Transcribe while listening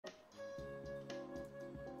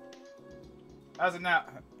How's it now?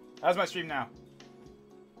 How's my stream now?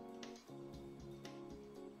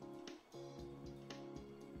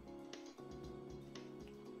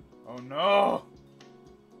 Oh no!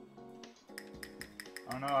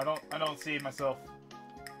 Oh no, I don't see myself.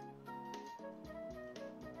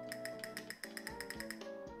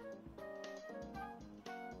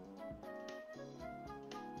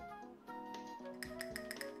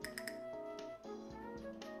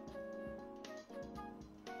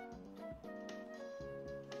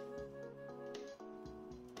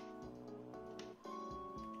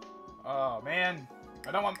 Oh man,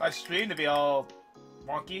 I don't want my stream to be all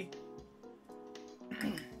wonky.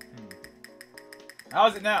 How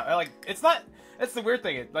is it now? Like, it's not. That's the weird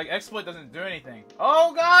thing. Like, exploit doesn't do anything.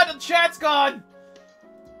 Oh god, the chat's gone.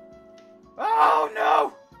 Oh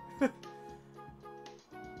no!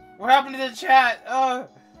 What happened to the chat?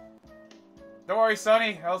 Don't worry,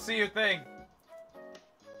 Sonny. I'll see your thing.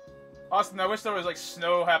 Austin, I wish there was like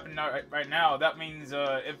snow happening right now. That means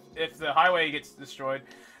if the highway gets destroyed,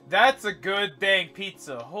 that's a good dang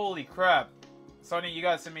pizza. Holy crap, Sonny, you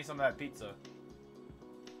gotta send me some of that pizza.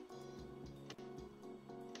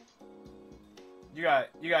 You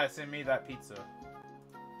gotta send me that pizza.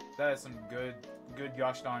 That is some good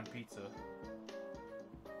gosh darn pizza.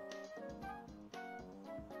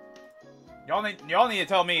 Y'all need to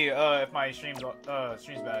tell me if my stream's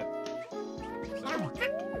bad.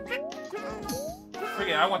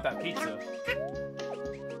 Freaking, I want that pizza.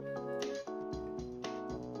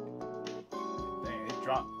 Dang,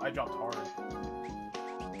 I dropped hard.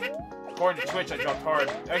 According to Twitch, I dropped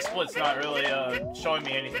hard. Exploit's not really showing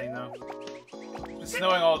me anything though. It's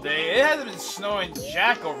snowing all day. It hasn't been snowing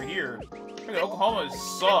jack over here. Oklahoma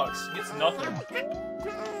sucks. It gets nothing.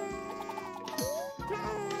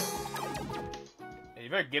 Hey, you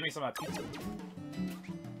better give me some of that pizza.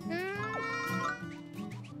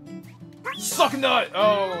 Suck a nut!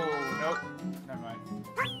 Oh, nope. Never mind.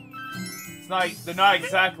 It's not. They're not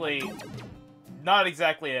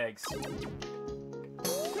exactly eggs.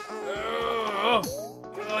 Oh.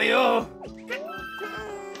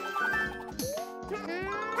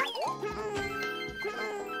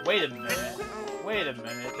 Wait a minute. Wait a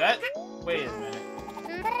minute. Wait a minute.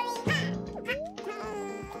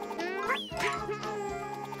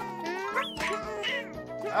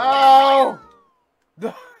 Oh!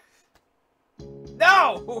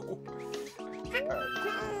 No!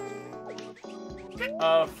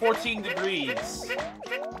 14 degrees.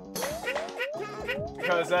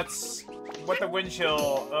 Because that's what the wind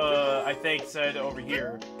chill, I think, said over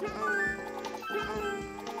here.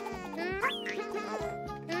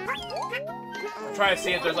 I'm trying to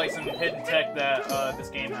see if there's like some hidden tech that this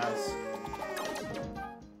game has.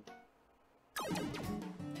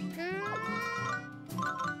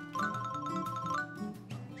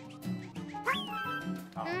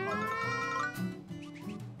 Oh, mother.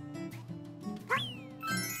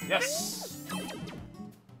 Yes.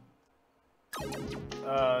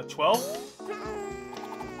 12?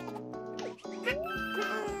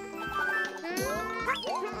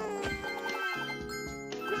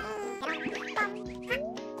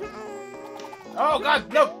 Oh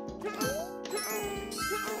god, no!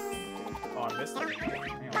 Oh, I missed it. Hang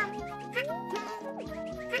on.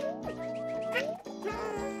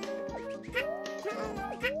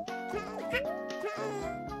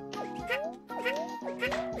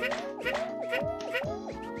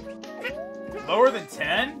 Lower than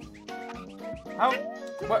 10? How?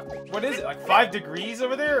 What is it? Like 5 degrees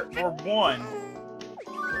over there? Or 1?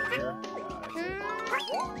 Here.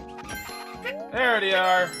 There they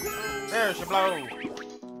are. There's your blow.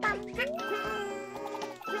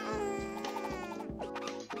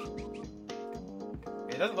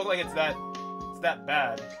 It doesn't look like it's that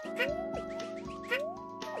bad.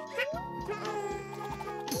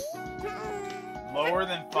 Lower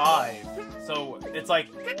than 5. So it's like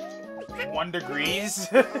 1 degrees.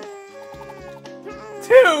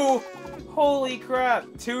 2! Holy crap.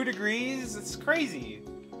 2 degrees? It's crazy.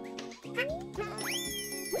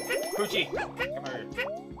 Poochie, come here.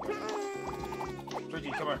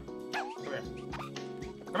 Poochie, come here. Come here.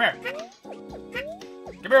 Come here.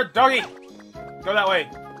 Come here, doggy. Go that way.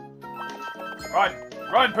 Run.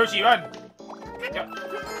 Run, Poochie, run. Yep.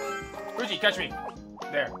 Poochie, catch me.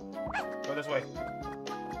 There. Go this way.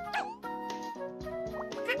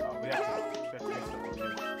 Oh, we have to do stuff.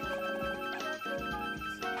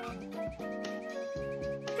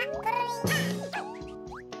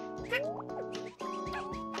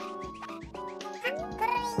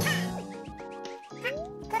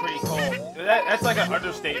 Pretty cold. That's like an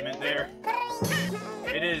understatement there.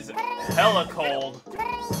 It is hella cold.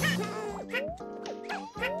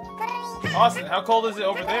 Austin, how cold is it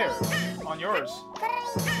over there? On yours? Oh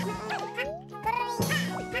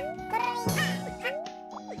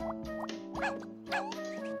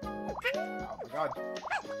my god.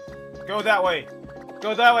 Go that way.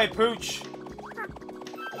 Go that way, Pooch.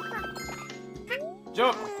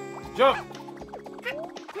 Jump. Jump.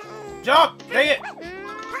 Jump! Dang it!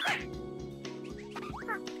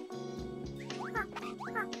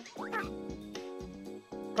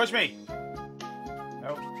 Push me!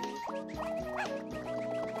 Nope.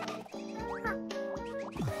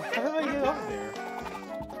 How did I get up there?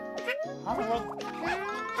 How in the world?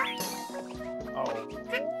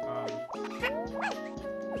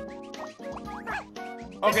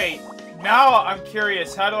 Oh. Okay, now I'm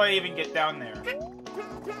curious. How do I even get down there?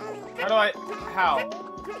 How do I... How?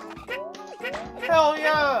 Hell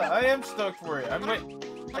yeah! I am stoked for it.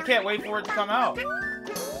 I can't wait for it to come out.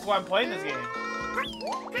 That's why I'm playing this game.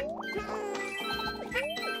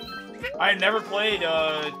 I never played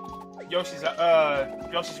Yoshi's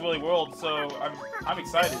Woolly World, so I'm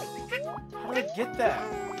excited. How do I get that?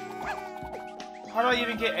 How do I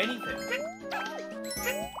even get anything?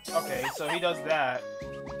 Okay, so he does that.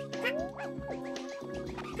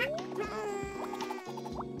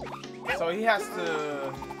 So he has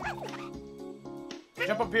to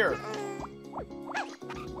jump up here.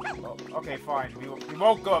 Oh, okay, fine. We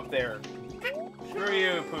won't go up there. Screw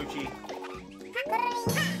you, Poochie.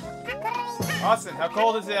 Austin, how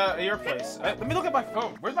cold is it at your place? Let me look at my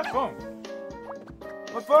phone. Where's my phone?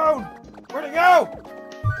 My phone! Where'd it go?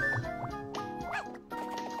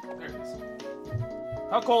 There it is.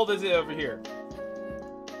 How cold is it over here?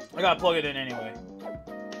 I gotta plug it in anyway.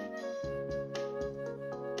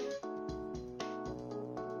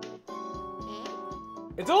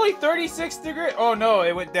 It's only 36 degrees. Oh no,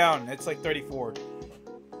 it went down. It's like 34.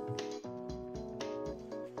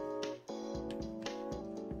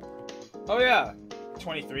 Oh yeah,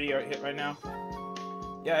 23 hit right now.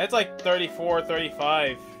 Yeah, it's like 34,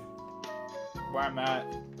 35 where I'm at.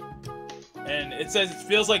 And it says it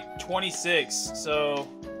feels like 26, so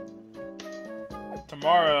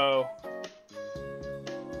tomorrow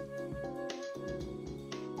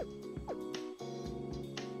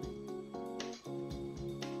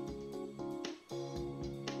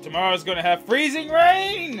tomorrow's gonna have freezing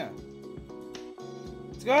rain!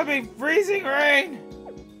 It's gonna be freezing rain!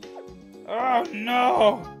 Oh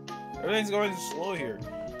no! Everything's going slow here.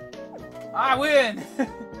 I win!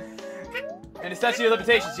 And the statute of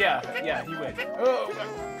limitations, yeah, he wins. Oh,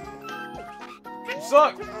 you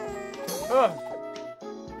suck! Ugh.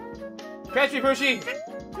 Catch me, Poochie!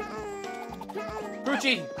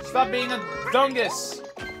 Poochie, stop being a dungus!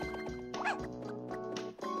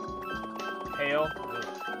 Hail.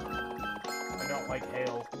 I don't like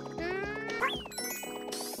hail.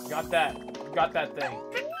 Got that. Got that thing.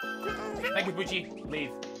 Thank you, Poochie.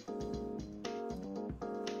 Leave.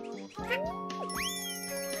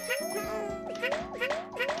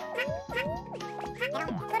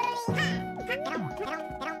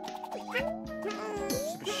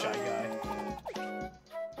 Super shy guy.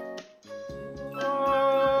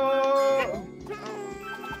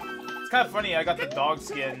 It's kind of funny, I got the dog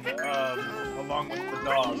skin along with the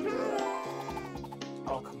dog.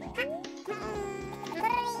 Oh, come on.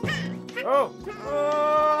 Oh!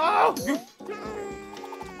 Oh!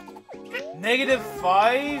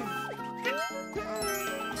 -5?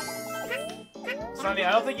 Sonny,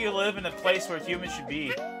 I don't think you live in a place where humans should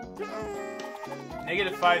be.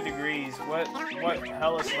 -5 degrees. What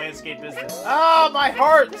hellish landscape is this? Ah, my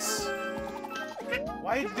hearts!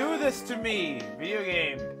 Why you do this to me? Video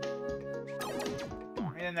game.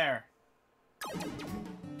 Get in there.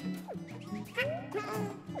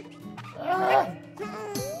 Ah.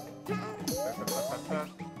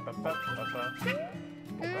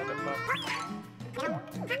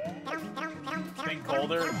 It's been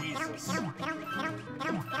colder? Jesus.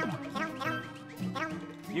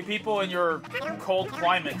 You people in your cold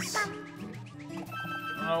climates. I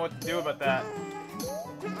don't know what to do about that.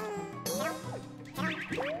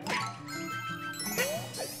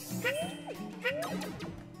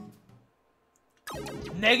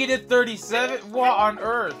 -37? What on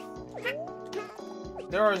earth?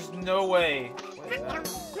 There is no way. What is that?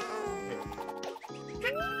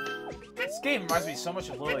 This game reminds me so much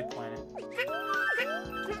of Lily Planet.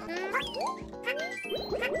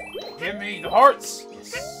 Give me the hearts!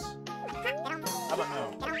 Yes. How about no?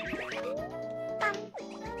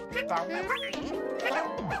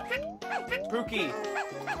 Pookie!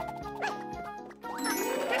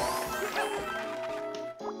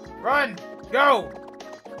 Run! Go!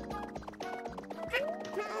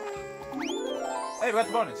 Hey, we got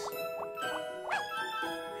the bonus.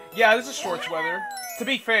 Yeah, this is shorts weather. To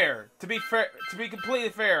be completely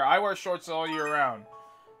fair, I wear shorts all year round.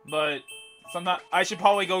 But sometimes I should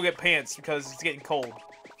probably go get pants because it's getting cold.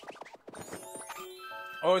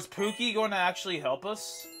 Oh, is Pookie going to actually help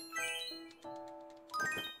us?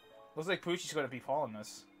 Looks like Poochy's going to be following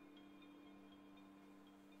us.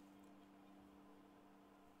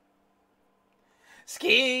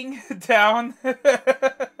 Skiing down.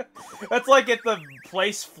 That's like if the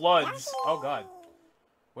place floods. Oh god.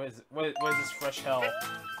 What is this fresh hell?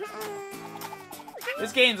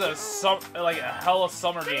 This game's like a hella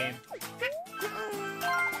summer game.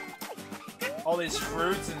 All these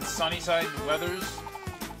fruits and sunny side weathers.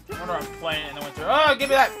 I wonder I'm playing in the winter. Oh, give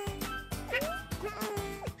me that!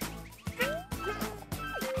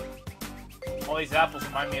 All these apples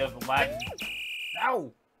remind me of Aladdin.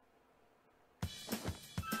 Ow!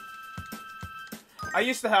 I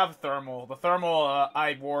used to have a thermal. The thermal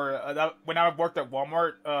I wore when I worked at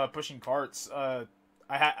Walmart pushing carts. I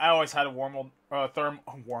always had a thermal.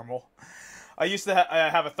 I used to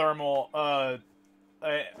have a thermal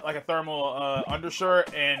like a thermal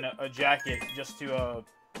undershirt and a jacket just to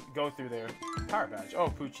go through there. Power badge. Oh,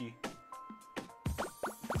 Poochie.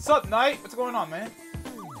 What's up, Knight? What's going on, man?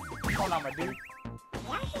 What's going on, my dude?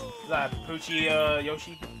 Is that Poochie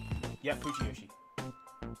Yoshi? Yeah, Poochie Yoshi.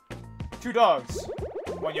 2 dogs.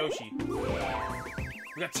 1 Yoshi.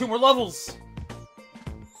 We got 2 more levels.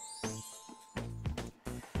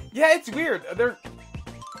 Yeah, it's weird.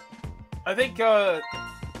 I think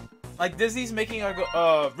like Disney's making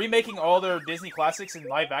remaking all their Disney classics in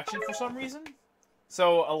live action for some reason.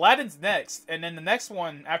 So Aladdin's next, and then the next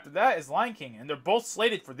one after that is Lion King, and they're both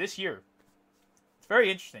slated for this year. It's very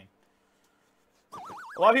interesting.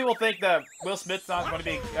 A lot of people think that Will Smith's not going to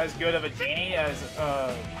be as good of a genie as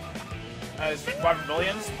Robin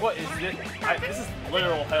Williams. What is this? This is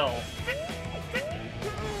literal hell.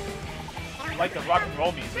 Like the rock and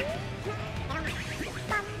roll music.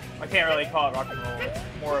 I can't really call it rock and roll. It's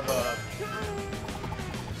more of a...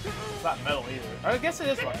 It's not metal either. I guess it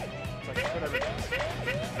is rock and roll. It's like whatever it is.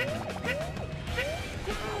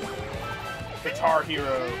 Guitar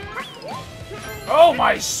Hero. Oh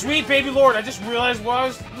my sweet baby lord! I just realized what I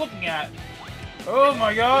was looking at. Oh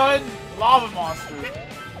my god! Lava monster.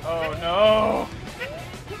 Oh no!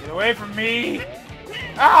 Get away from me!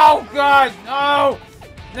 Oh god! No!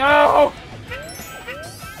 No!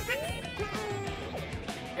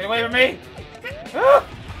 Get away from me! Ah!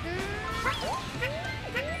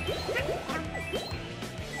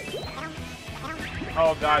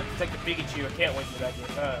 Oh god, take the Pikachu. I can't wait for that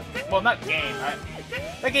game. Well, not game.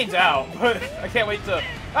 That game's out, but I can't wait to...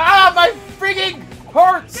 Ah! My freaking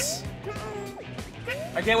hurts!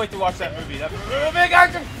 I can't wait to watch that movie. That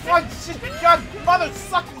God, mother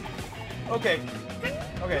sucking. Okay.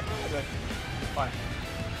 Okay, good. Fine.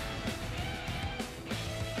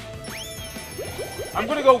 I'm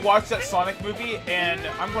gonna go watch that Sonic movie, and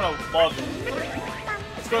I'm gonna love it.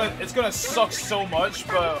 It's gonna suck so much,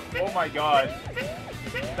 but oh my god,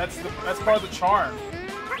 that's part of the charm.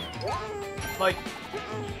 Like,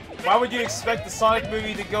 why would you expect the Sonic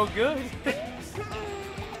movie to go good?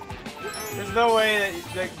 There's no way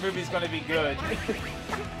that the movie's gonna be good.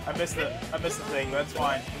 I missed the thing, but that's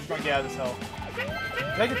fine. I'm just gonna get out of this hell.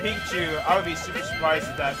 Take a Pikachu, I would be super surprised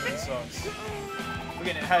if that movie sucks.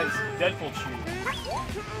 Again, it has Deadpool Chew.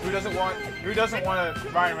 Who doesn't want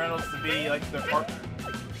Ryan Reynolds to be like their partner?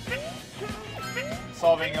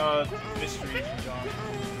 Solving mysteries and John.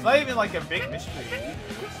 It's not even like a big mystery.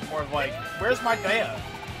 It's more of like, where's my dad?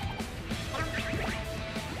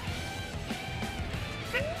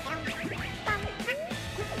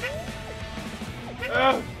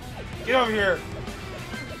 Get over here!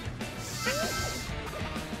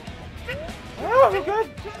 Oh, you're good!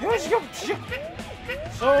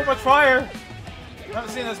 So much fire! I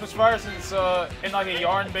haven't seen this much fire since, in like a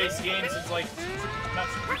yarn-based game since like, not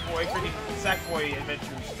Super Boy, freaking Sackboy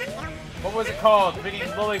Adventures. What was it called?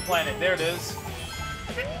 Freaking Lily Planet, there it is.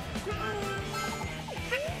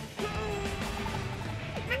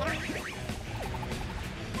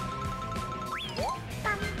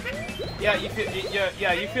 Yeah,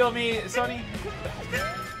 you feel me, Sonny?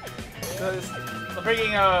 Because the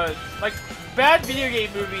freaking, like, bad video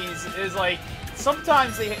game movies is like,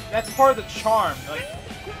 sometimes that's part of the charm. Like,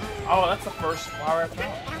 oh, that's the first flower I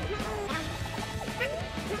found.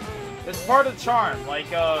 It's part of the charm.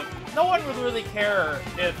 Like, no one would really care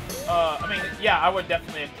if, I mean, yeah, I would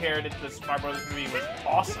definitely have cared if the Mario Brothers movie was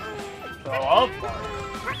awesome. So I love Mario.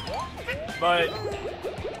 But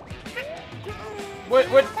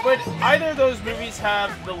would either of those movies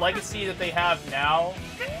have the legacy that they have now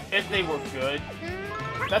if they were good?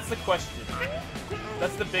 That's the question.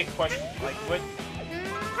 That's the big question. Like,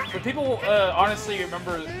 would people honestly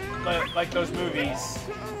remember like those movies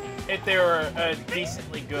if they were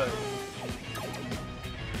decently good?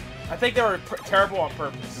 I think they were terrible on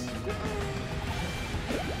purpose.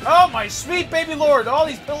 Oh my sweet baby lord! All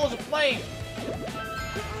these pillows of flame!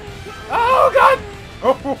 Oh god!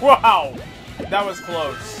 Oh wow! That was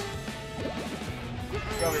close.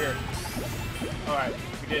 Let's go over here. Alright,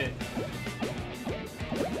 we did it.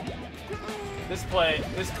 This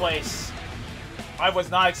place, I was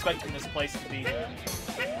not expecting this place to be there.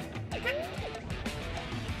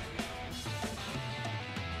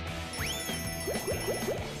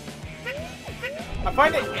 I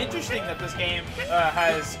find it interesting that this game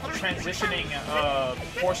has transitioning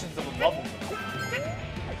portions of the level.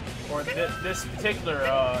 Or this particular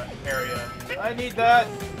area. I need that.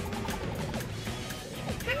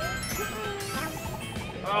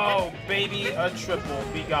 Oh, baby, a triple.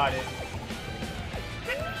 We got it.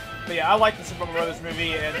 But yeah, I like the Super Mario Brothers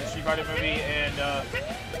movie and the Street Fighter movie, and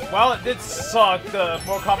while it did suck, the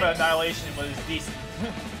Mortal Kombat Annihilation was decent.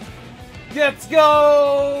 Let's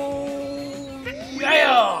go!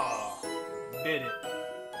 Yeah! Did it.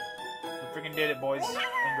 We freaking did it, boys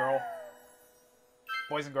and girl.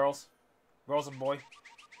 Boys and girls. Girls and boy.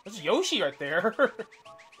 There's Yoshi right there.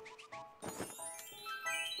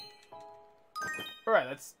 Alright,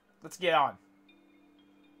 let's get on.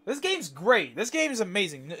 This game's great. This game is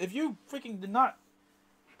amazing. If you freaking did not...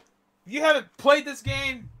 If you haven't played this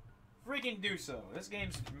game, freaking do so. This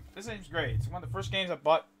game's great. It's one of the first games I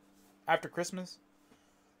bought after Christmas.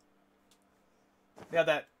 Yeah,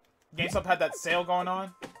 that GameStop had that sale going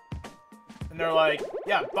on. And they're like,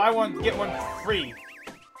 yeah, buy one, get one free.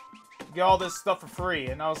 Get all this stuff for free.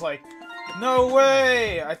 And I was like, no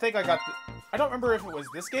way! I think I got I don't remember if it was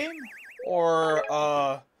this game or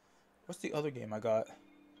what's the other game I got?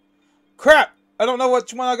 Crap! I don't know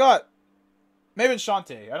which one I got. Maybe it's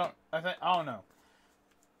Shantae. I don't know.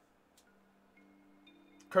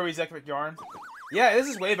 Kirby's Epic Yarn. Yeah, this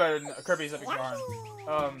is way better than Kirby's Epic Yarn.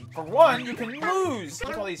 For one, you can lose.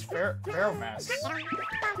 Look at all these Pharaoh masks.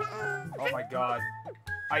 Oh my god.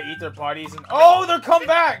 I eat their bodies and oh, they're come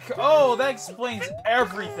back! Oh, that explains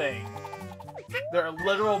everything. They're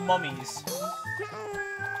literal mummies.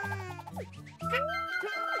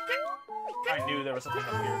 I knew there was something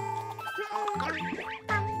up here.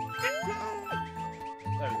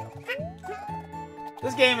 There we go.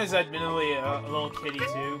 This game is admittedly a little kiddie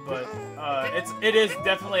too, but it is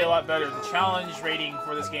definitely a lot better. The challenge rating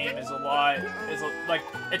for this game is it's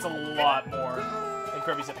a lot more than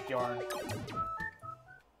Kirby's Epic Yarn.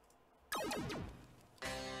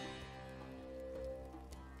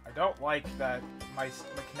 I don't like that my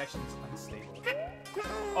connection's unstable.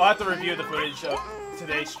 I'll have to review the footage of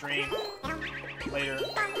today's stream later.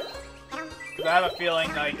 Cause I have a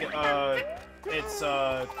feeling like it's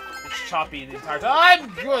choppy the entire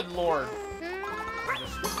time. Good lord.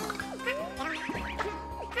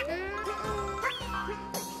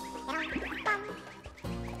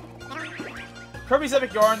 Kirby's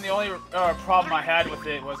Epic Yarn, the only problem I had with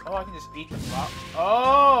it was, oh, I can just eat the rock.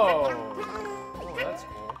 Oh, that's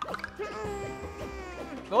cool.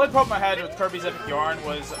 The only problem I had with Kirby's Epic Yarn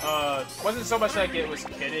was, wasn't so much like it was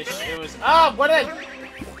kiddish. It was, why did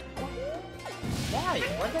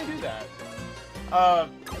I do that? The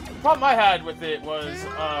problem I had with it was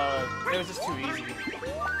just too easy.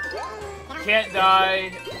 Can't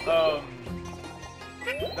die.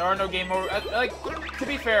 There are no game over. Like, to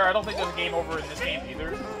be fair, I don't think there's a game over in this game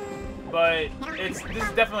either. But this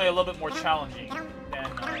is definitely a little bit more challenging than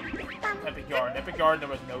Epic Yarn. Epic Yarn, there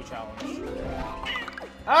was no challenge.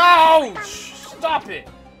 Ouch! Stop it!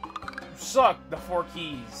 You suck. The 4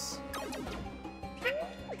 keys.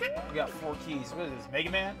 We got 4 keys. What is this? Mega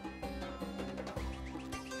Man?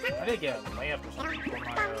 I need to get a lamp or something for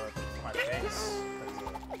my face.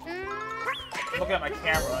 I'm looking at my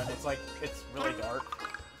camera and it's like, it's really dark.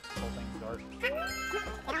 The whole thing's dark.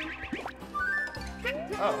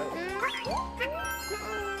 Oh, wait.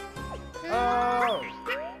 Oh!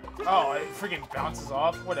 Oh, it freaking bounces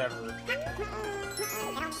off? Whatever.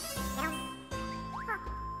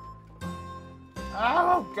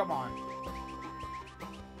 Oh, come on.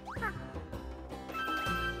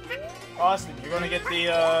 Austin, you're gonna get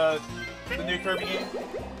the new Kirby game?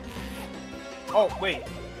 Oh, wait.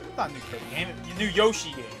 Not a new Kirby game, the new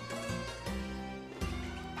Yoshi game.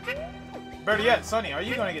 Better yet, Sonny, are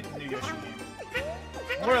you gonna get the new Yoshi game?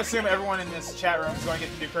 I'm gonna assume everyone in this chat room is gonna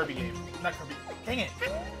get the new Kirby game. Not Kirby. Dang it.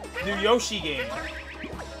 New Yoshi game.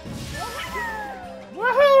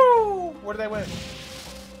 Woohoo! What did I win?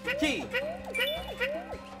 Key.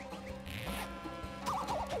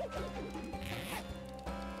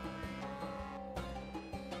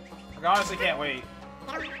 I honestly can't wait.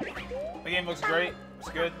 The game looks great. It's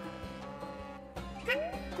good.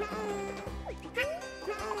 It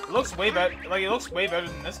looks way better. Like, it looks way better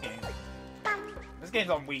than this game. This game's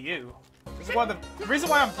on Wii U. This is one of the reason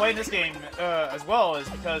why I'm playing this game as well is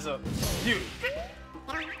because of dude.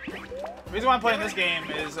 The reason why I'm playing this game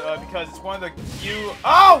is because it's one of the few.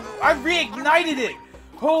 Oh! I reignited it!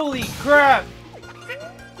 Holy crap!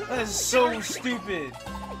 That is so stupid.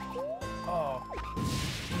 Oh.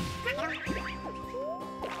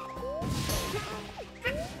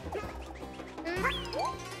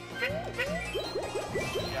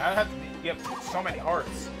 Yeah, I have to get so many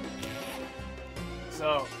hearts.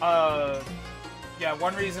 So, yeah,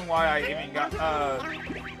 one reason why I even got,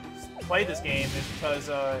 played this game is because,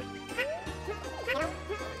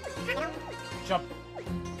 jump.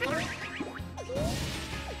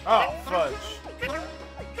 Oh, fudge.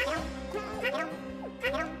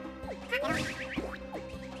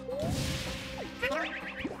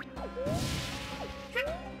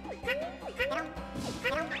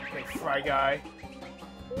 Okay, fry guy.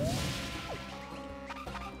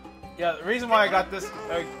 Yeah, the reason why I got this,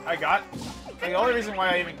 the only reason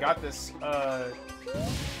why I even got this,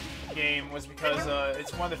 game was because,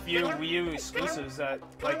 it's one of the few Wii U exclusives that,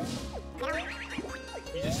 like,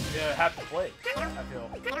 you just, have to play, I feel.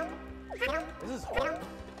 This is hard.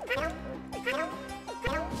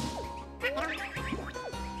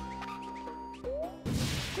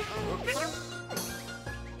 Oops.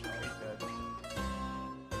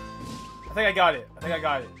 I think I got it. I think I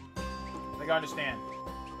got it. I think I understand.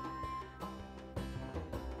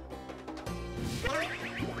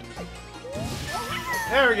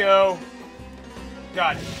 There we go.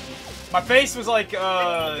 Got it. My face was like,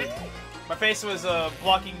 my face was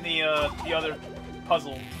blocking the other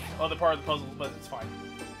puzzle, other part of the puzzle, but it's fine.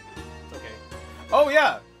 It's okay. Oh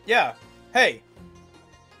yeah, yeah. Hey,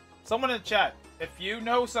 someone in the chat, if you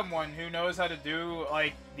know someone who knows how to do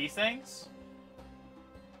like these things,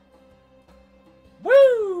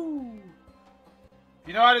 woo! If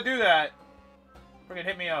you know how to do that, freaking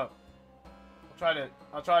hit me up.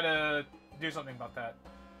 I'll try to do something about that.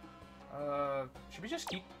 Should we just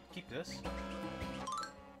keep this?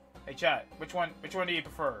 Hey chat, which one do you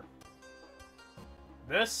prefer?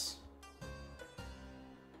 This?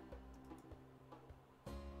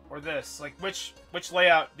 Or this? Like which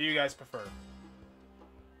layout do you guys prefer?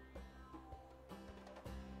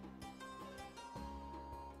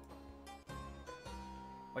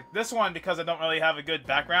 Like this one because I don't really have a good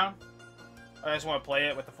background. I just want to play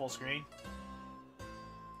it with the full screen.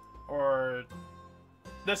 Or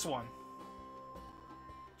this one.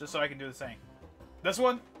 Just so I can do the same. This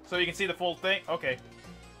one? So you can see the full thing? Okay.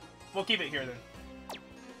 We'll keep it here then.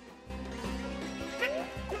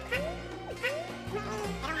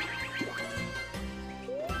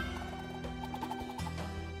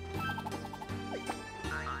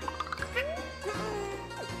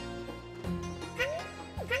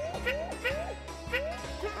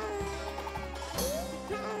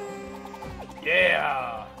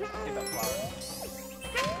 Yeah! Get that flower.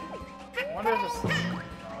 I wonder if this...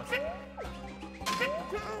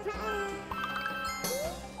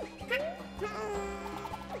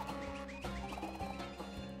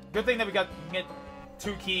 Good thing that we can get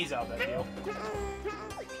 2 keys out of that deal.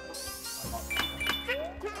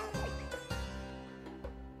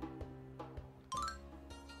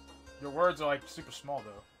 Your words are like super small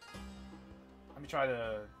though. Let me try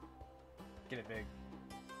to get it big.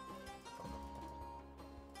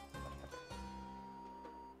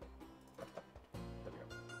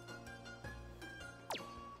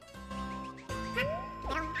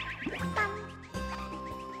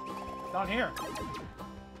 Down here.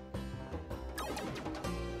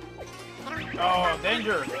 Oh,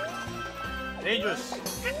 danger! Dangerous!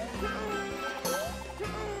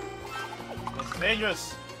 It's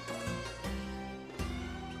dangerous!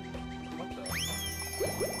 What the?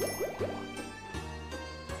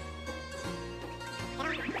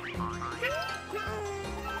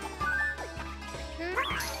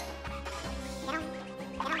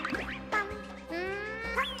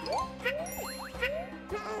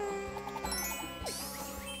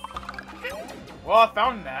 Well, I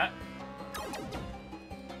found that.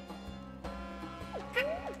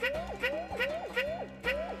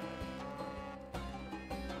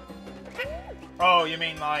 Oh, you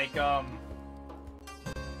mean like, you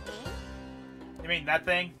mean that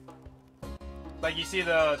thing? Like you see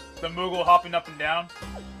the Moogle hopping up and down?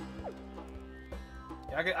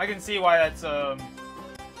 Yeah, I can see why that's an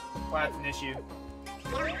issue.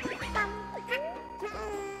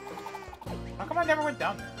 How come I never went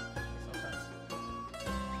down there?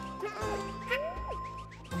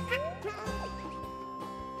 Makes no sense.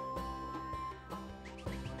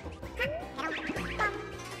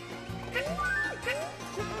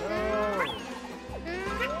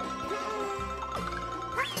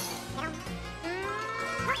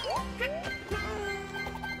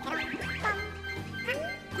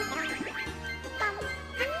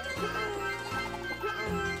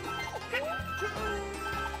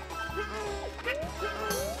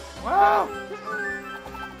 Wow!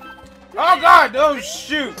 Oh god! Oh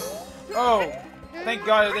shoot! Oh, thank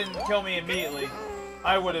god it didn't kill me immediately.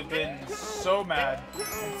 I would have been so mad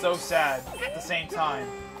and so sad at the same time.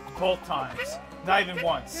 Both times. Not even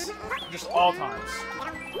once. Just all times.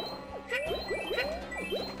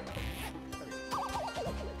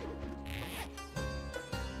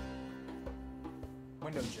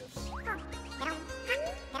 Window gifs.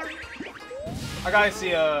 I gotta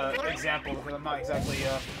see a example because I'm not exactly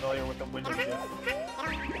familiar with the window gif.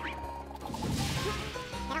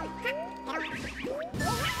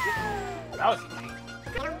 That was easy.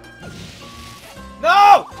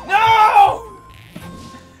 No! No!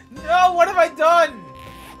 No! What have I done?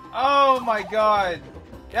 Oh my god.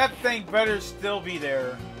 That thing better still be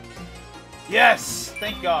there. Yes!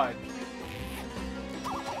 Thank god.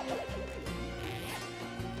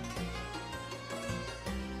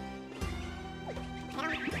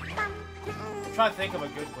 I'm trying to think of a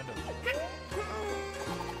good window gif.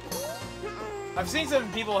 I've seen some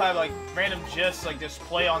people have like random gifs like just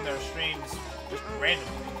play on their streams just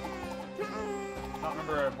randomly. I don't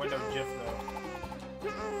remember a window gif though.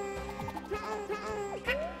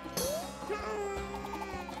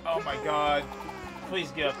 Oh my god.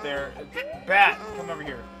 Please get up there. Bat, come over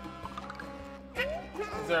here.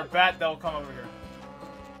 Is there a bat that'll come over here?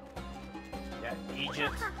 Yeah,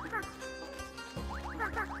 Egypt.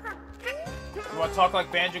 You want to talk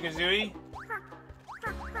like Banjo-Kazooie?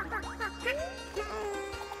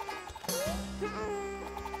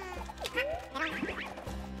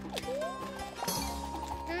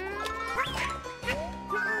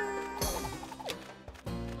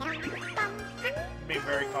 Be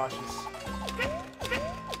very cautious.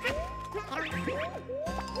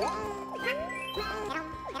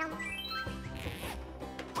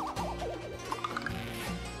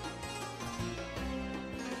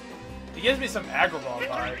 It gives me some Agrabah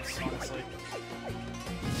vibes, honestly.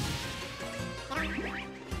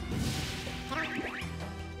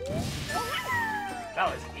 That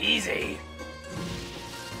was easy!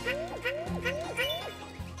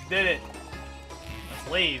 Did it.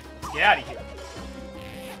 Let's leave. Let's get out of here.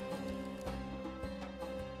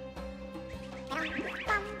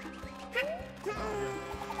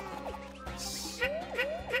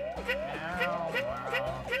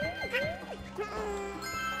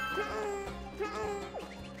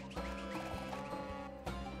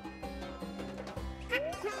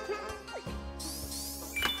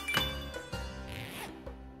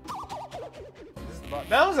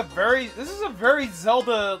 This is a very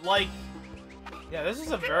Zelda-like... Yeah, this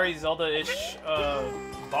is a very Zelda-ish,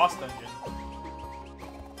 boss dungeon.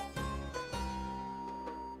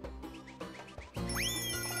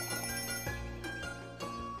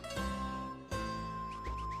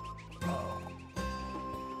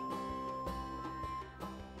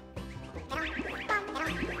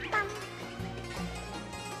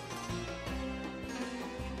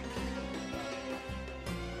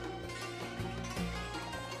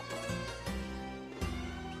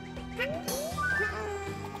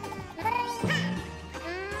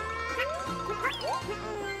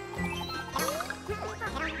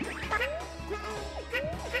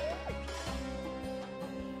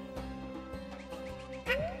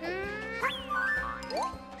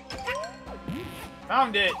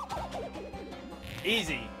 Found it!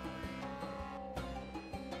 Easy.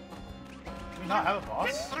 Do we not have a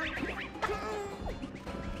boss? I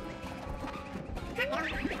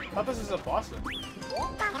thought this was a boss one.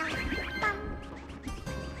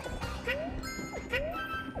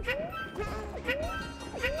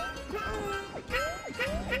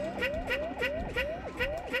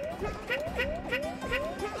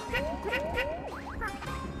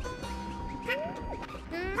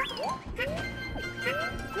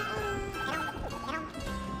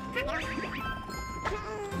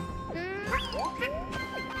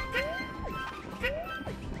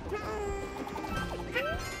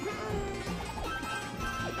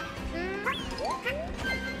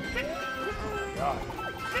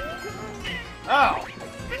 Oh!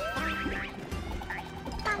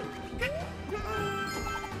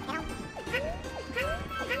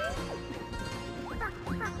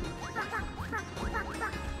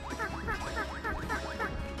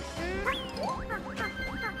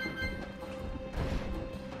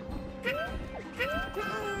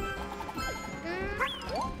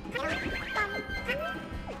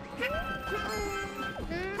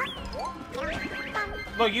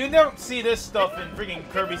 Look, you don't see this stuff in freaking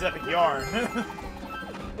Kirby's Epic Yarn.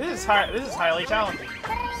 This is highly challenging.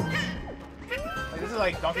 Like, this is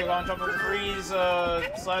like Donkey Kong Jungle Freeze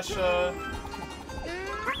slash Super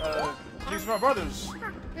Mario Brothers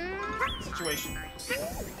situation.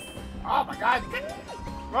 Oh my god!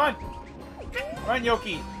 Run! Run,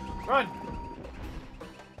 Yoki! Run!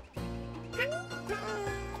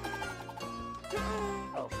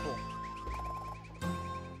 Oh, cool.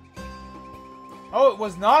 Oh, it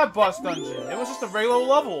was not a boss dungeon. It was just a regular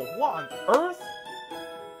level. What on earth?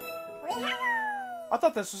 I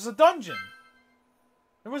thought this was a dungeon.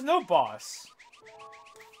 There was no boss.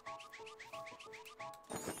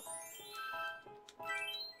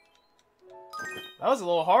 That was a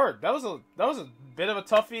little hard. That was a bit of a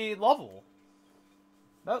toughy level.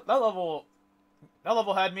 That level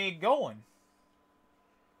had me going.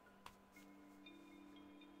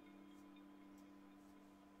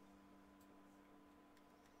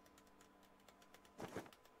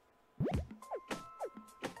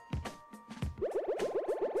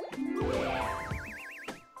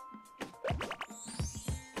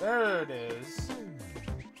 There it is.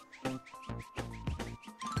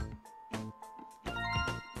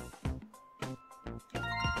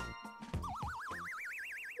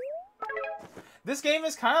 This game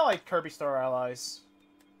is kind of like Kirby Star Allies.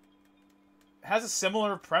 It has a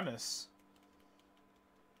similar premise.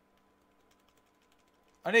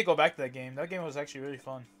 I need to go back to that game. That game was actually really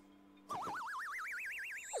fun.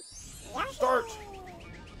 Start!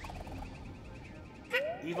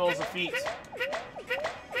 Evil is a feat.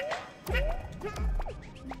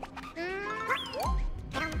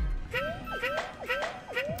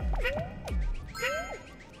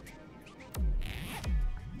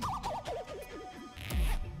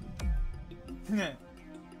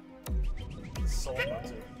 Soul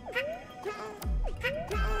Butzer.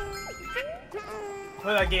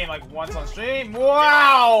 Play that game like once on stream.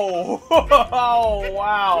 Wow! Oh,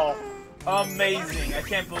 wow! Amazing! I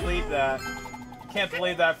can't believe that. Can't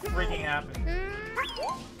believe that freaking happened.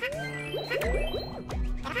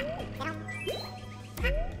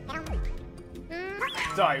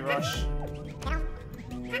 Die, Rush.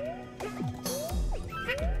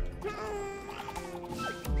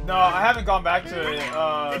 No, I haven't gone back to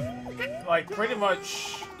it, like, pretty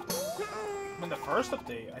much when the first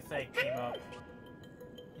update, I think, came up.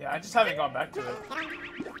 Yeah, I just haven't gone back to it.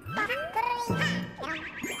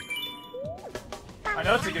 I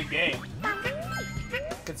know it's a good game,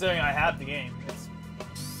 considering I have the game.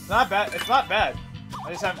 It's not bad. It's not bad.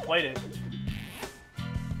 I just haven't played it.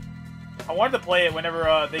 I wanted to play it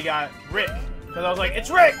whenever they got Rick, because I was like, it's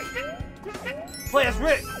Rick! Play as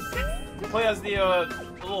Rick! Play as the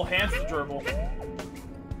little hamster gerbil.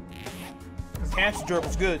 Because hamster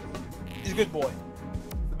gerbil's good. He's a good boy.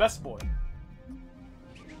 The best boy.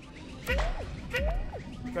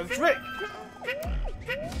 Because it's Rick!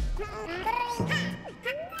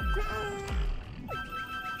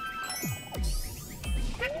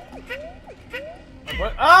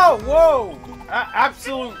 What? Oh, whoa!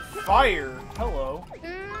 Absolute fire. Hello.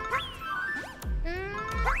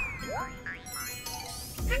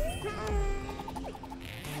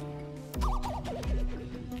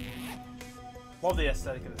 Love the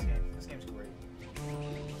aesthetic of this game. This game's great.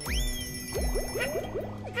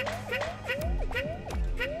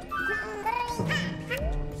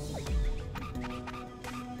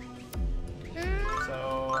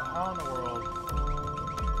 So, how in the world?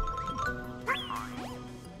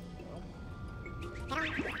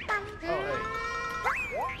 Oh, hey.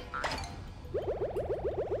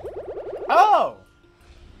 Oh!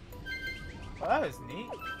 Well, that was neat.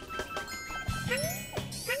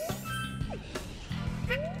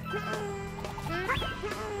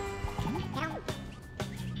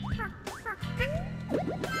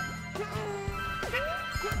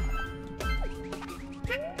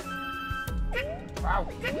 Wow.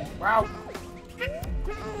 Wow.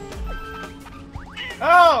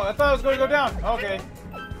 Oh, I thought I was going to go down. Okay.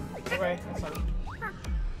 Okay, that's not...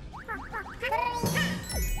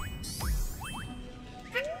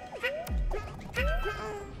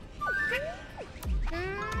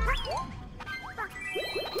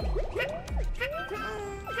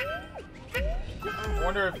 I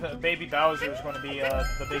wonder if Baby Bowser is going to be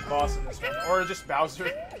the big boss in this one, or just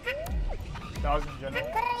Bowser. Bowser in general.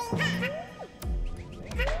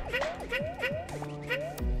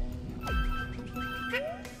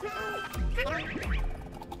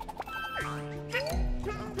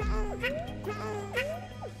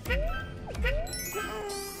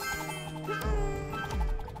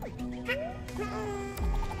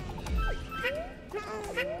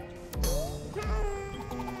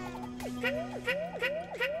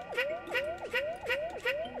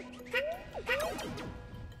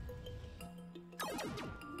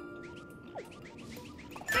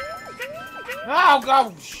 Oh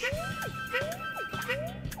gosh!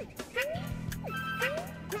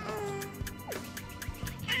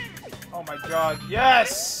 Oh my god.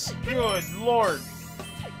 Yes! Good lord.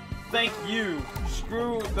 Thank you.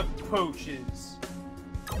 Screw the pooches.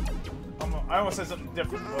 I almost said something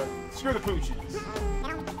different, but screw the pooches.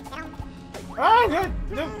 Oh, good.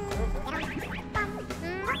 No.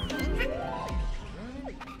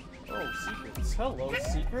 Oh, secrets. Hello,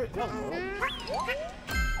 secret. Hello.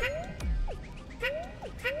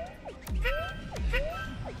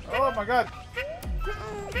 Oh my god.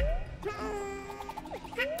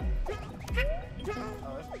 Oh,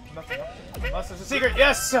 there's nothing up there. Unless there's a secret.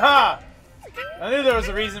 Yes! Ha! I knew there was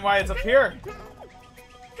a reason why it's up here.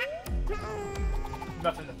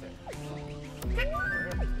 Nothing up there.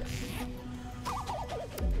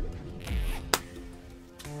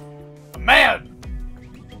 I'm mad!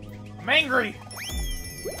 I'm angry!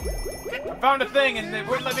 I found a thing and they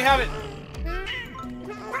wouldn't let me have it.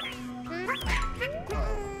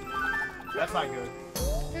 That's not good.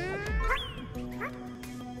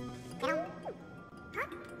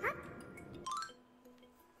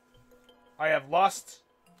 I have lost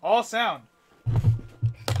all sound.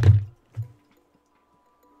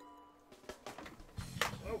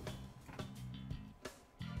 Oh.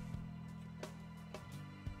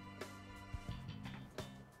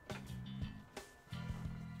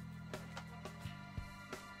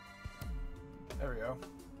 There we go.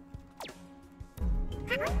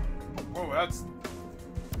 Whoa, that's...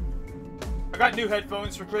 I got new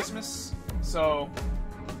headphones for Christmas, so...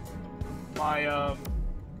 My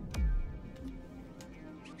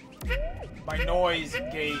noise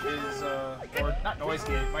gate is, or not noise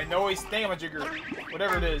gate, my noise thingamajigger,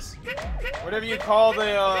 whatever it is. Whatever you call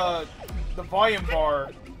the volume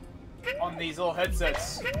bar on these little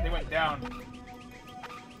headsets, they went down.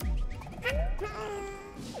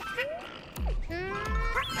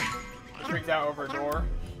 Freaked out over a door.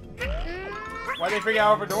 Why'd they freak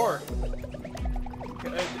out over a door?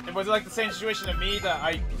 Was it like the same situation to me that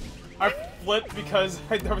I flipped because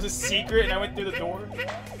there was a secret and I went through the door?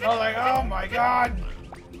 I was like, oh my god!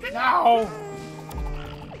 No!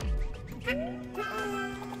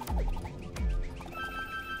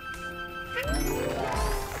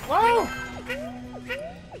 Whoa!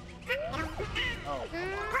 Oh,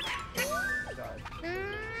 God.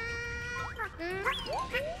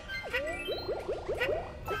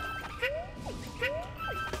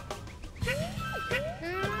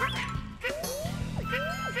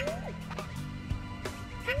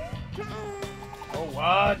 Oh,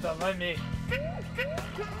 what? Don't let me.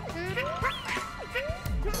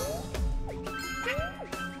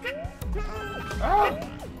 Oh!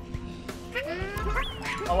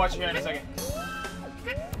 I'll watch you here in a second.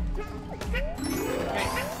 Okay.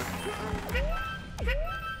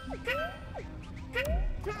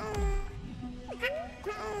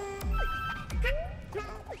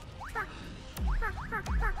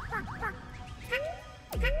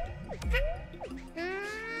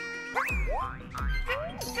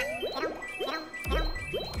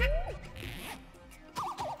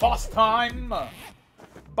 Boss time!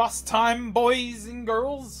 Boss time, boys and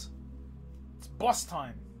girls! It's boss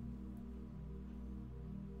time.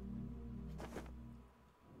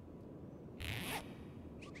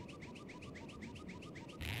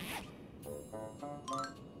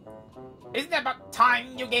 Isn't it about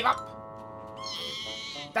time you gave up?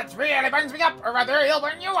 That really burns me up, or rather, it'll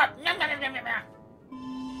burn you up! Nom, nom, nom, nom, nom.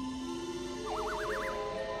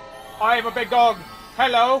 I am a big dog.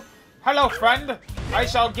 Hello. Hello, friend. I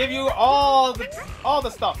shall give you all the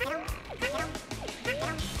stuff.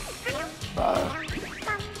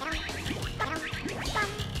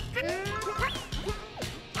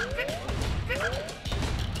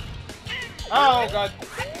 Oh, God.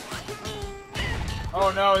 Oh,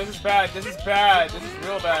 no, this is bad. This is bad. This is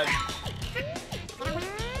real bad.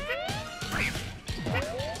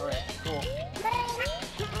 Alright, cool.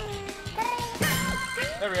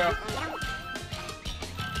 There we go.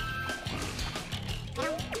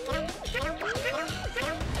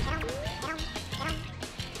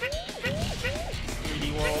 3D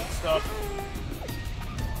world stuff.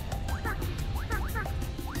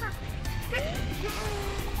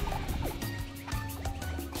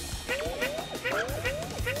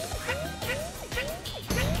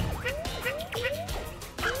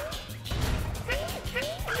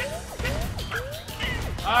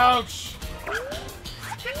 Ouch!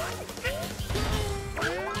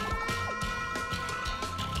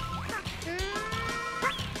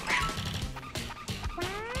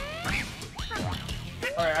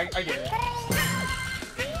 Alright, I get it.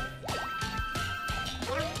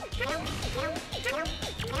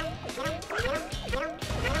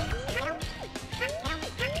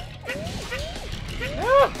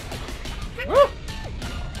 Woo! Woo!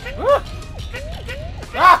 Woo!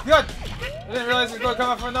 we're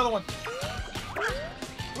coming for another one.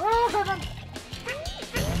 Oh, come on.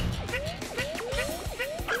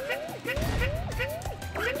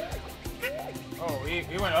 Oh,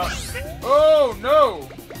 he went up. Oh, no!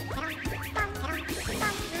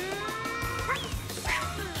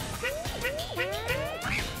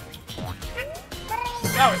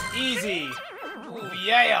 That was easy! Ooh,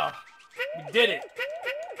 yeah! We did it!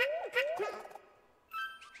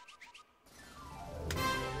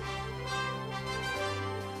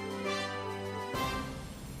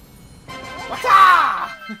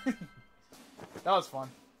 Wata! That was fun.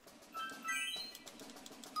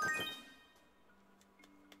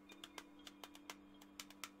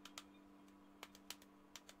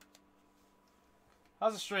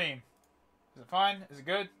 How's the stream? Is it fine? Is it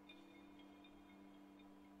good?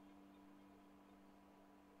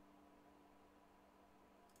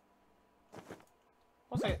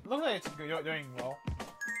 Looks like it's doing well.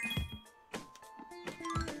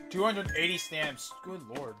 280 stamps. Good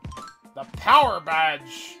lord. The power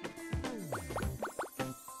badge!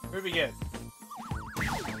 Who did we get?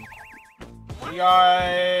 We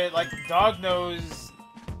got, like, dog nose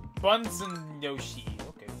Bunsen Yoshi.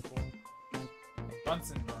 Okay, cool.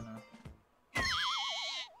 Bunsen burner.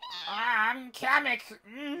 I'm Kamek.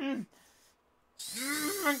 Give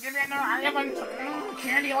me another island.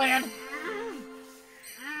 Candyland.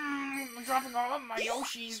 I'm dropping all of my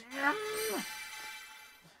Yoshis.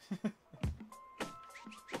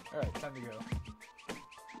 Alright, time to go.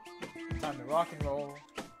 Time to rock and roll.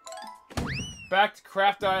 Back to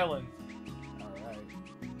Craft Island. Alright.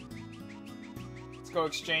 Let's go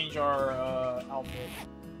exchange our outfit.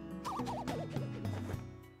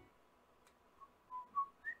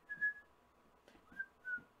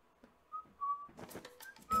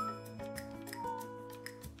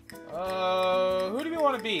 Who do we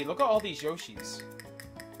want to be? Look at all these Yoshis.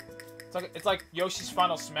 It's like Yoshi's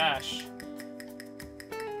Final Smash.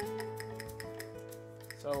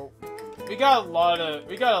 So we got a lot of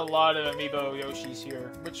amiibo Yoshis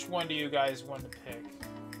here. Which one do you guys want to pick?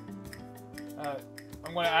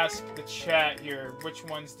 I'm gonna ask the chat here. Which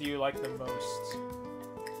ones do you like the most?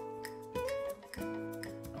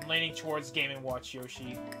 I'm leaning towards Game & Watch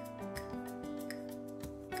Yoshi.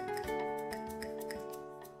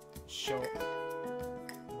 Show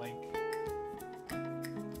Link.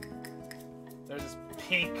 There's this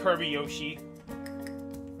pink Kirby Yoshi.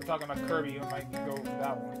 We're talking about Kirby, I might go for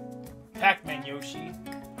that one. Pac-Man Yoshi.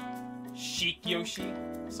 Sheik Yoshi.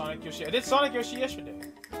 Sonic Yoshi. I did Sonic Yoshi yesterday.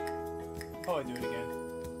 I'll probably do it again.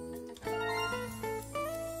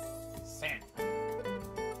 Sand.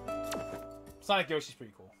 Sonic Yoshi's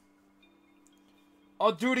pretty cool.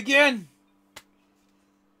 I'll do it again!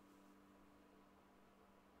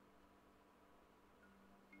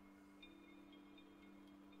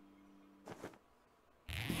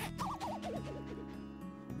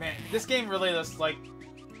 Man, this game really does, like,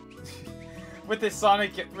 with the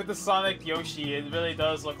Sonic Yoshi, it really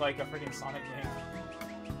does look like a freaking Sonic game.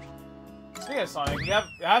 Speaking of Sonic, we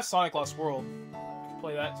have Sonic Lost World.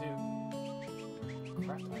 Play that too.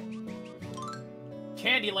 Craft Island.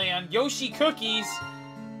 Candyland, Yoshi cookies.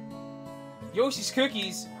 Yoshi's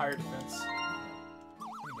cookies. Higher defense.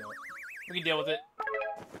 We can deal with it.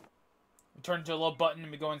 We turn into a little button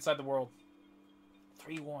and we go inside the world.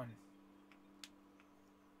 3-1.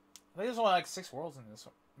 I think there's only like 6 worlds in this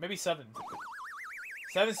one. Maybe 7.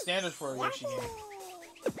 7 standards for a Yoshi game.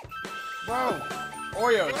 Whoa!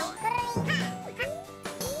 Oreos!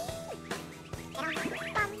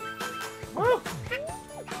 Woo!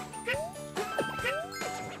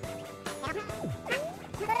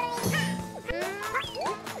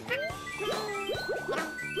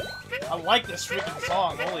 I like this freaking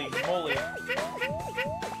song, holy moly.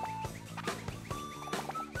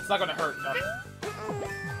 It's not gonna hurt nothing.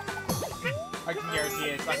 I can guarantee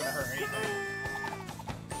it, it's not gonna hurt anything.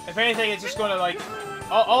 If anything, it's just gonna, like,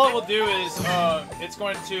 all it will do is, it's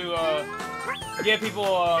going to, give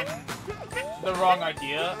people, the wrong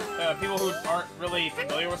idea. People who aren't really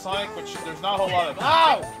familiar with Sonic, which there's not a whole lot of.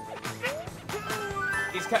 Ow!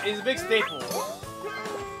 He's a big staple.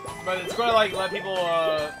 But it's gonna, like, let people,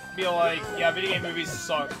 be like, yeah, video game movies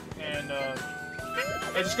suck. And,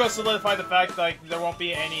 it's just gonna solidify the fact, like, there won't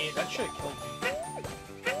be any. That should've killed me.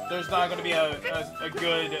 There's not going to be a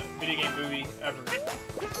good video game movie ever.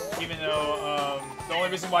 Even though the only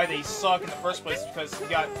reason why they suck in the first place is because you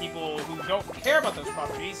got people who don't care about those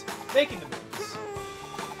properties making the movies.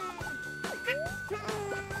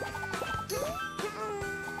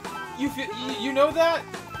 You know that?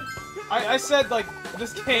 I said, like,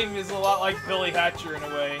 this game is a lot like Billy Hatcher in a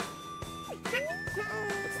way.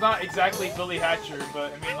 It's not exactly Billy Hatcher,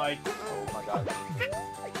 but I mean, like, oh my god.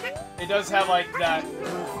 It does have like that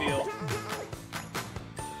groove feel.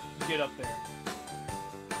 Get up there.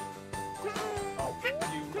 Oh,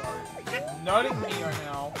 you are nutting me right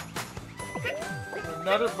now. You're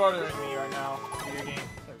nutter buttering me right now. Video game.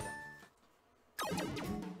 There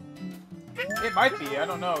we go. It might be. I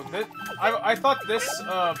don't know. I thought this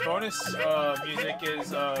bonus music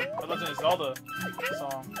is a Legend of Zelda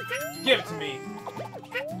song. Give it to me.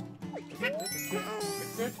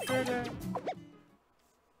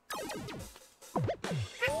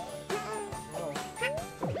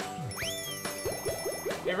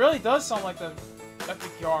 It really does sound like the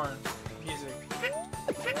Epic Yarn music.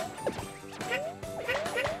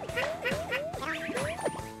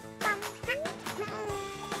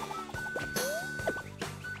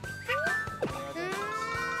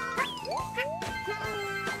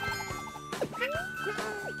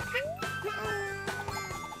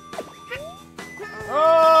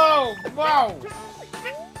 Oh, wow!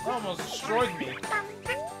 That almost destroyed me.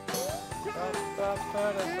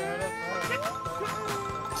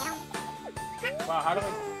 Wow, how do I...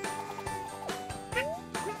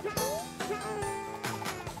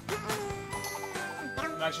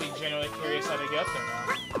 I'm actually genuinely curious how to get there now.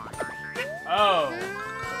 Oh,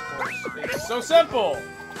 of course. It's so simple!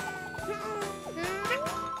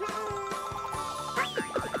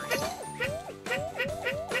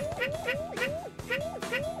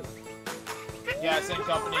 Yeah, same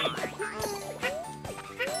company.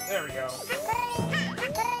 There we go.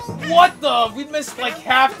 What the? We missed like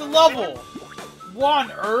half the level! What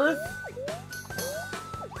on earth?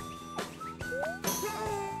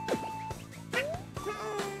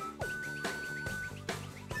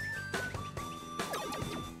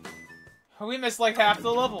 We missed like half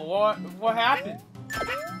the level. What happened?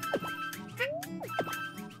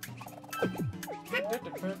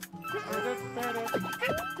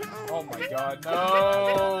 Oh my god,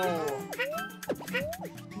 no!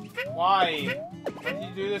 Why? Why did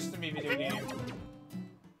you do this to me, video game?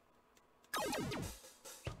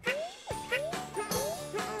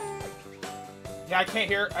 Yeah, I can't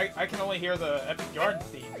hear. I can only hear the Epic Yarn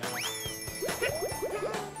theme now.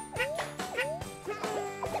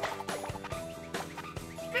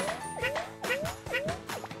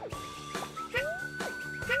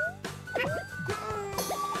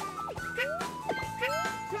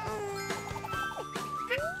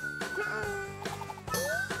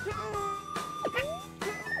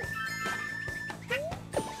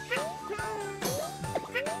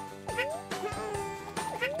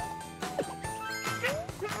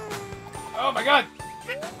 Oh my god!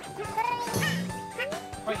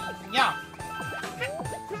 Yeah.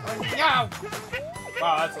 Yeah.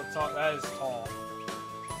 Wow, that's a tall. That is tall.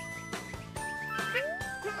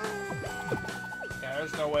 Yeah,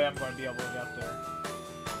 there's no way I'm going to be able to get up there.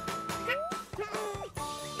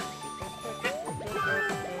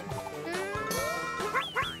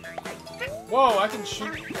 Whoa, I can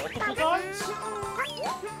shoot multiple times?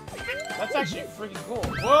 That's actually freaking cool.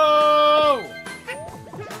 Whoa!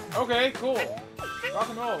 Okay, cool. Rock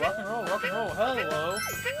and roll, rock and roll, rock and roll. Hello.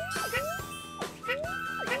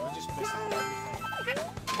 I just missed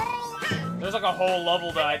everything. There's like a whole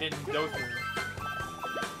level that I didn't go through.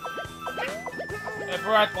 If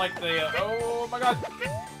we're at like the oh my god.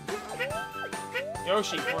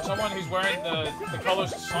 Yoshi, for someone who's wearing the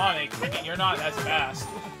colors of Sonic, you're not as fast.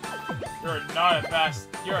 You're not a fast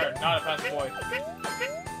boy.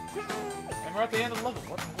 And we're at the end of the level.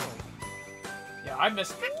 What in the world? Yeah, I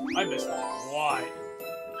missed a lot.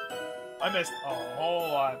 I missed a whole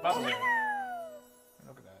lot. By the way,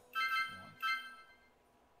 look at that.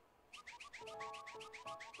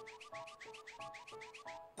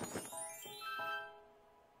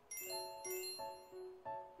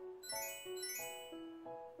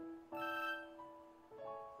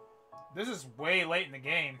 This is way late in the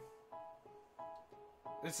game.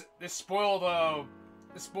 This spoiled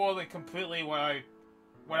it completely what I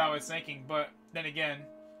was thinking, but then again,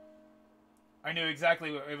 I knew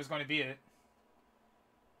exactly what it was going to be.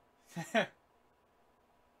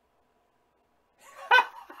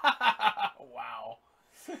 Wow.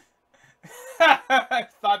 I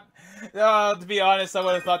thought, to be honest, I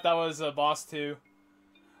would have thought that was a boss too.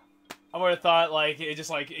 I would have thought like it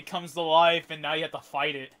just like it comes to life and now you have to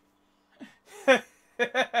fight it.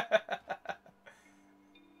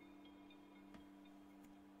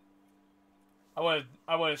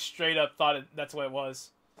 I would have straight up thought that's what it was.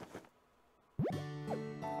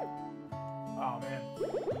 Oh man,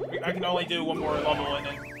 I can only do one more level and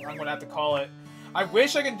then I'm gonna have to call it. I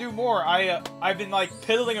wish I could do more. I've been like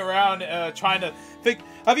piddling around trying to think.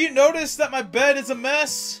 Have you noticed that my bed is a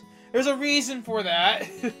mess? There's a reason for that.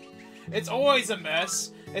 it's always a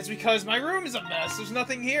mess. It's because my room is a mess. There's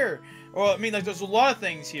nothing here. Well, I mean, like, there's a lot of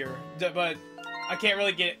things here, but I can't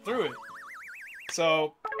really get through it.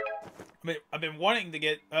 So, I've been wanting to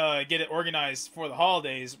get it organized for the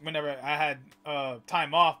holidays whenever I had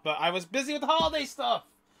time off, but I was busy with the holiday stuff.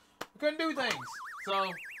 I couldn't do things.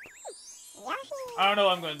 So, I don't know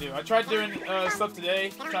what I'm going to do. I tried doing stuff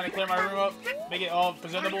today, trying to clear my room up, make it all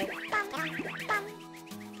presentable.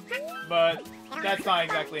 But that's not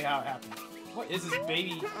exactly how it happened. What is this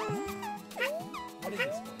baby? What is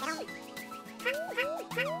this place?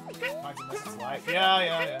 Mine's a mess of life.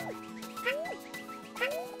 Yeah.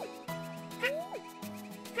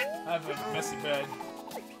 I have a messy bed.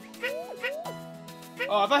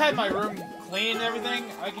 Oh, if I had my room clean and everything,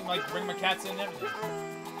 I can, like, bring my cats in and everything.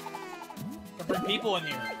 I can bring people in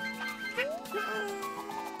here.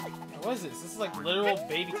 What is this? This is like literal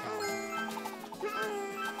baby town.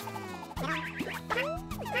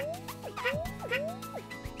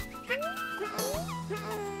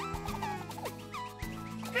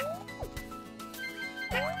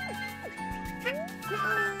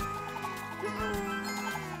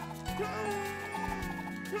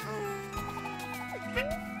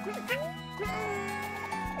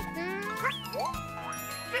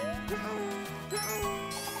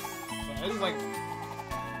 This is like,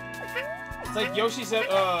 it's like Yoshi said,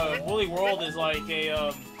 Woolly World is like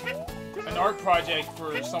a an art project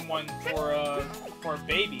for someone for a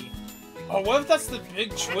baby. Oh, what if that's the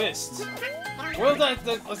big twist? What if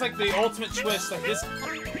that's like the ultimate twist? Like this,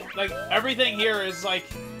 like everything here is like,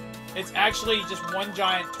 it's actually just one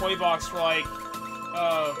giant toy box for like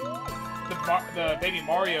the baby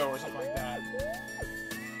Mario or something like that.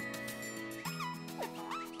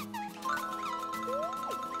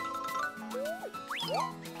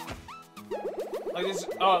 Like this,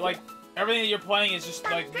 like everything that you're playing is just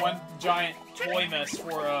like one giant toy mess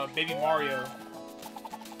for baby Mario.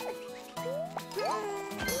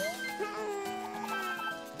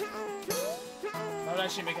 That would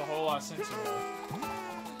actually make a whole lot of sense to me.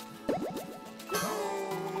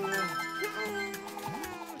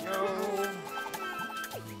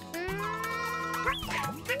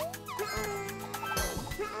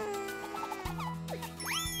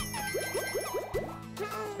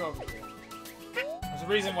 Let's go over here. There's a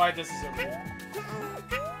reason why this is over here.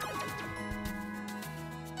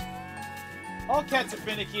 All cats are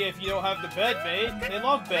finicky if you don't have the bed made. They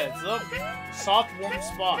love beds. They love soft, warm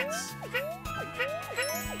spots.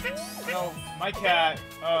 You know, my cat,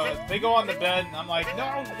 they go on the bed, and I'm like,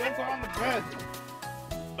 no, don't go on the bed.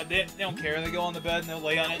 But they don't care. They go on the bed, and they'll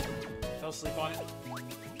lay on it. They'll sleep on it.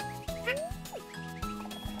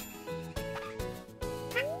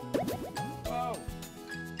 Whoa.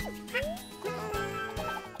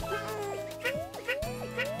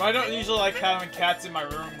 But I don't usually like having cats in my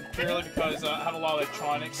room, purely because I have a lot of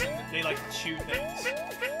electronics, and they like to chew things.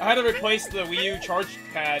 I had to replace the Wii U charge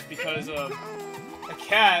pad because a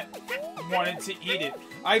cat wanted to eat it.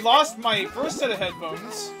 I lost my first set of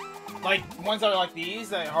headphones, like ones that are like these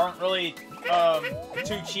that aren't really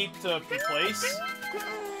too cheap to replace.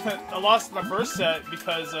 I lost my first set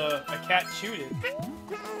because a cat chewed it.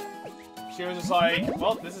 She was just like,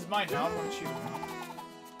 well, this is mine now, I'm gonna chew it.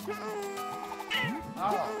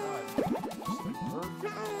 Oh, God. Bird.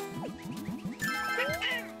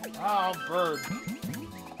 Oh, bird.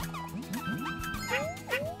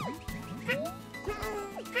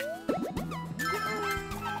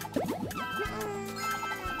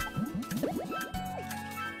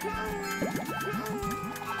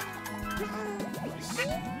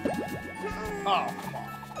 Oh, come on.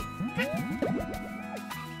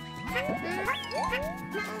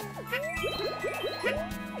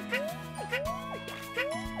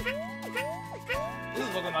 This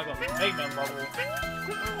is looking like a Eggman level.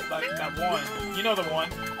 Like that one. You know the one.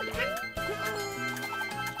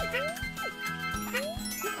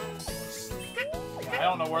 I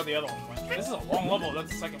don't know where the other one went. This is a long level.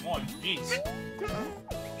 That's the second one. Jeez.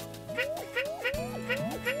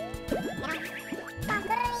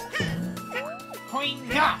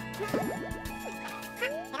 Hoing-ya!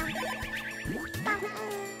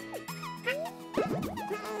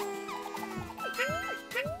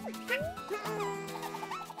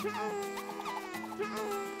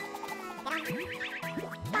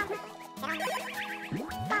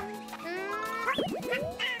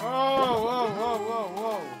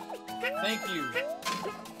 Whoa. Thank you.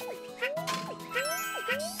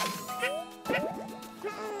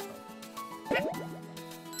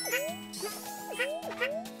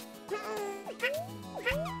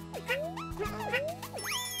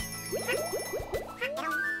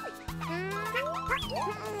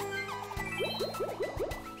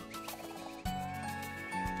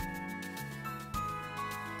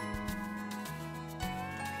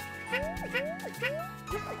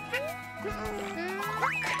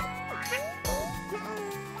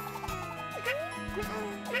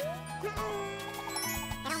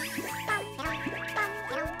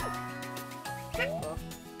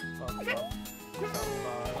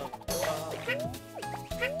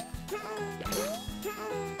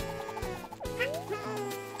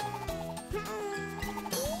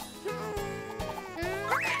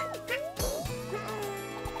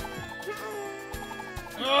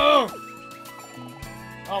 Oh!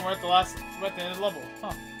 Oh, we're at the end of the level.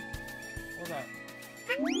 Huh. What was that?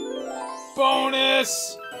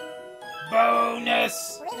 Bonus!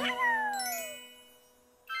 Bonus!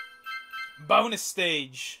 Bonus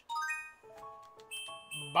stage.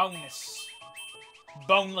 Bonus.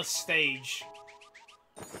 Boneless stage.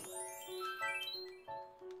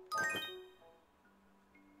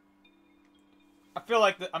 I feel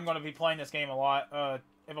like I'm going to be playing this game a lot,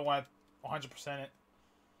 if I want to 100% it.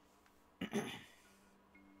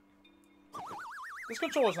 This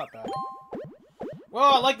controller's not bad.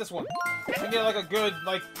 Well, I like this one. I can get like a good,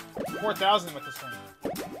 like, 4,000 with this one.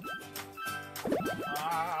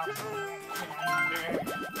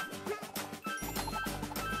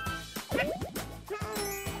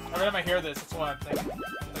 Every time I hear this, that's what I'm thinking. I'm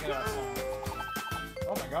thinking of that song.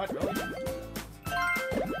 Oh my god, really?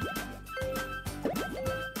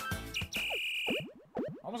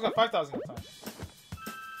 Almost got 5,000 that time.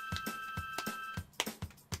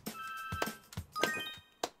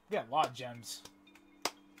 We got a lot of gems.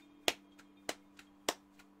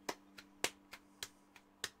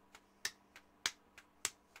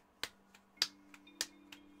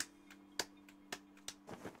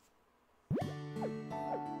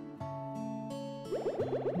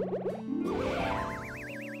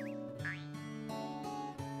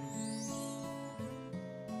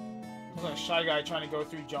 Looks like a shy guy trying to go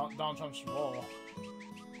through Donald Trump's wall.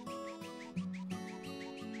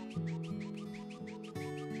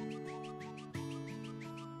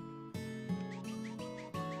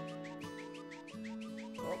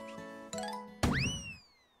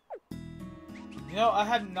 You know, I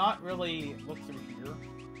had not really looked through here.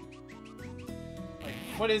 Like,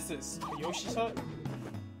 what is this? A Yoshi's hut?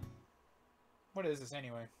 What is this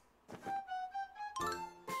anyway?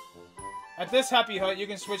 At this happy hut, you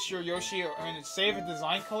can switch your Yoshi and save a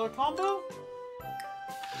design color combo?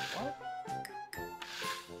 What?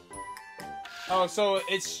 Oh, so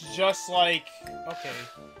it's just like... Okay.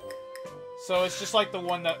 So it's just like the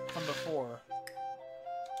one that from before.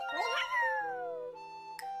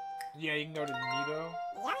 Yeah, you can go to Nebo.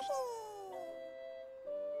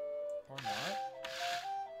 Or not.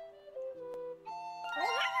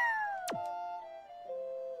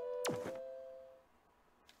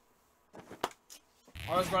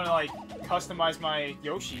 I was going to, like, customize my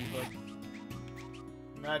Yoshi, but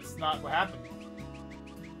that's not what happened.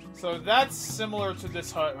 So that's similar to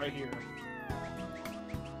this hut right here.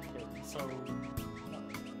 Okay, so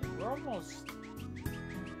we're almost...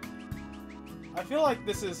 I feel like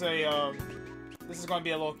this is a, this is going to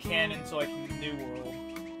be a little canon to, like, New World.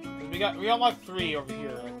 We unlocked 3 over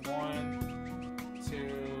here. Like, 1,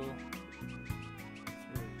 2,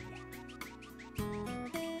 3.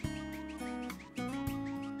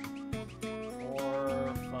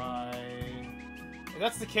 4, 5. If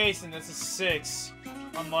that's the case, then this is 6.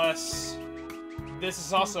 Unless this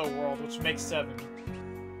is also a world, which makes 7.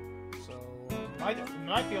 So, it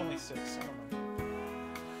might be only 6. I don't know.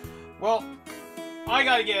 Well, I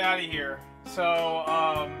gotta get out of here. So,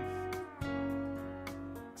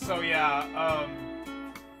 yeah,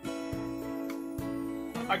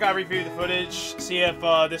 I gotta review the footage, see if,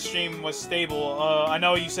 this stream was stable. I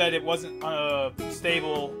know you said it wasn't,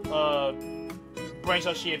 stable, Brain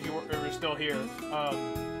Yoshi, if you were still here.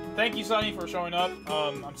 Thank you, Sonny, for showing up.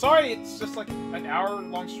 I'm sorry it's just like an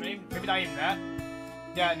hour-long stream. Maybe not even that.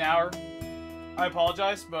 Yeah, an hour. I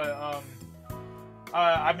apologize, but,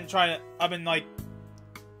 I've been trying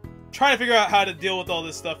to figure out how to deal with all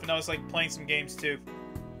this stuff, and I was like playing some games too,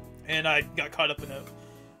 and I got caught up in it.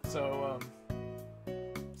 So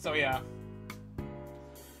yeah,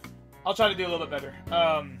 I'll try to do a little bit better.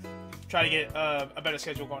 Try to get a better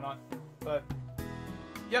schedule going on. But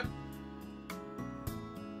yep,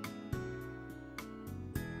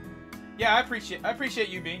 yeah, I appreciate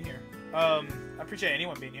you being here. I appreciate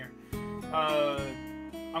anyone being here.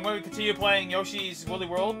 I'm going to continue playing Yoshi's Woolly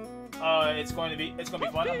World. It's going to be fun.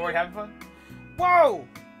 I'm already having fun. Whoa!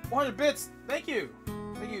 100 bits. Thank you.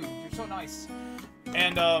 You're so nice.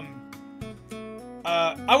 And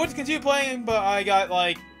I would continue playing, but I got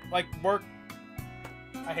like work.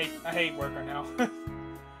 I hate work right now.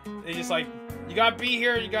 It's just like You gotta be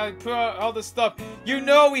here, you gotta put out all this stuff. You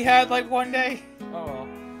know we had like one day. Oh well.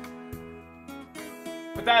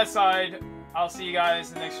 With that aside, I'll see you guys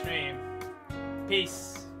in the next stream.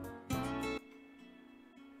 Peace.